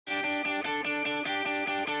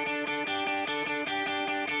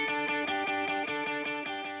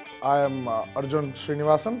I am Arjun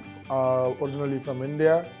Srinivasan, originally from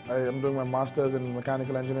India. I am doing my master's in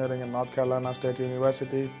mechanical engineering in North Carolina State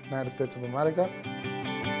University, United States of America.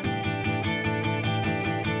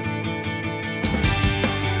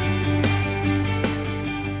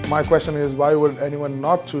 My question is, why would anyone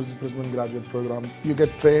not choose the Prysmian graduate program? You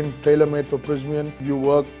get trained tailor-made for Prysmian. You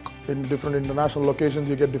work in different international locations.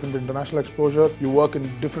 You get different international exposure. You work in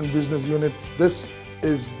different business units. This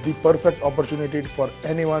is the perfect opportunity for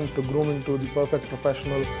anyone to groom into the perfect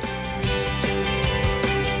professional.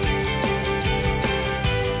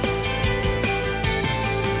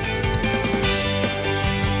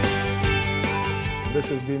 This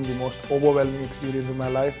has been the most overwhelming experience in my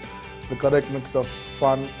life. The correct mix of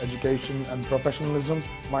fun, education and professionalism.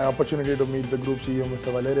 My opportunity to meet the group CEO,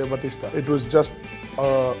 Mr. Valerio Batista. It was just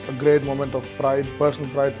a great moment of pride, personal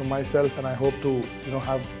pride for myself, and I hope to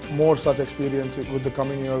have more such experience with the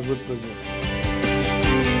coming years with Prysmian.